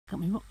Got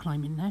me rock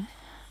climbing now.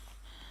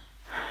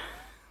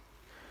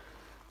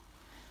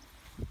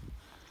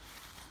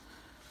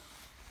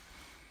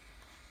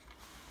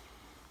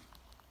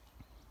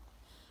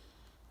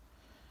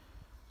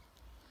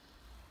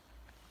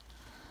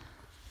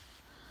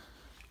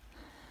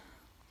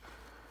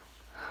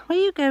 Where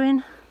are you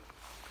going?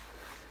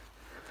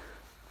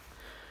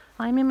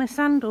 I'm in my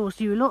sandals,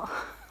 you lot.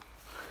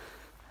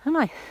 Am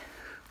I?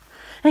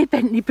 Hey,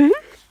 Bentley Boo.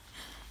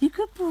 You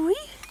good boy?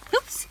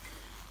 Oops.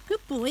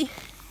 Good boy.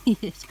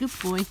 Yes, good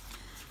boy.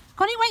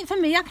 Connie, wait for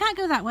me. I can't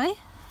go that way.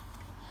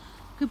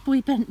 Good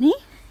boy, Bentley.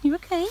 You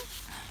okay?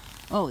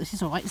 Oh, this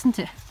is all right, isn't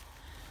it?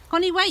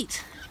 Connie,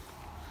 wait.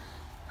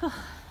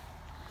 Oh,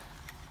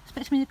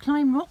 expect me to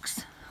climb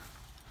rocks.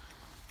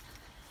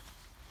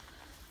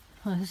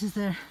 Oh, this is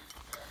their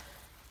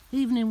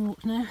evening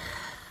walk now.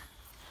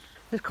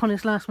 This is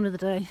Connie's last one of the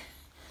day,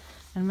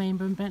 and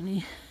Rainbow and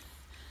Bentley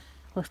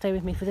will stay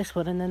with me for this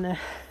one, and then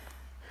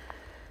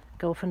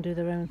go off and do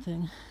their own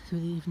thing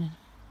through the evening.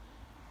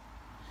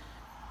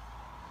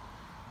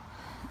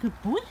 Good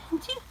boy,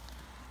 aren't you?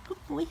 Good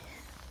boy.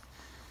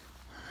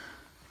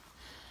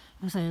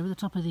 As I say, over the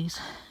top of these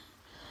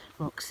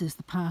rocks is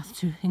the path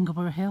to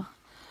Ingleborough Hill,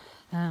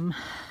 and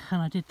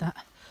I did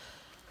that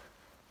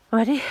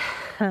already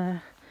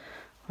when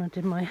I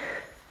did my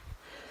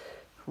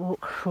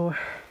walk for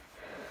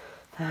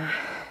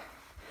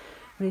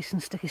releasing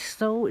sticky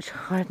soul, which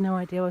I had no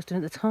idea I was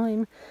doing at the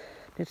time.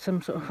 Did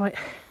some sort of like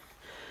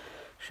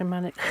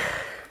shamanic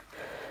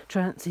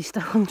trancey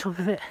stuff on top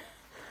of it,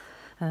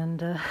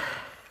 and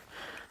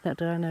little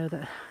did I know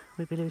that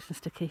we'd be losing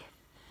sticky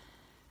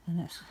in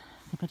the next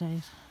couple of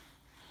days.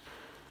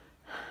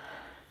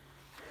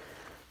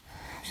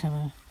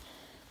 So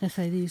let's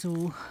say these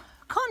all...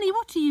 Connie,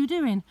 what are you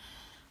doing?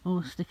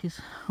 All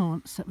Sticky's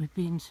haunts that we've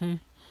been to,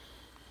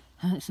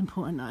 and it's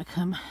important that I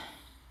come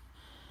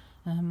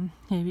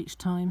here each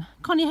time.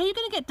 Connie, how are you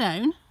going to get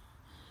down?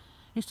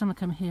 Each time I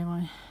come here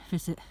I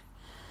visit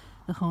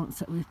the haunts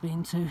that we've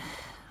been to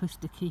with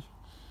Sticky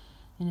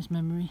in his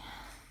memory.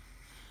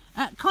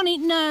 Connie,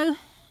 no!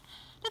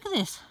 Look at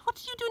this. What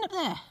are you doing up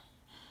there?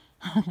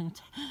 I'm going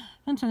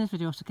to turn this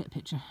video off to get a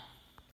picture.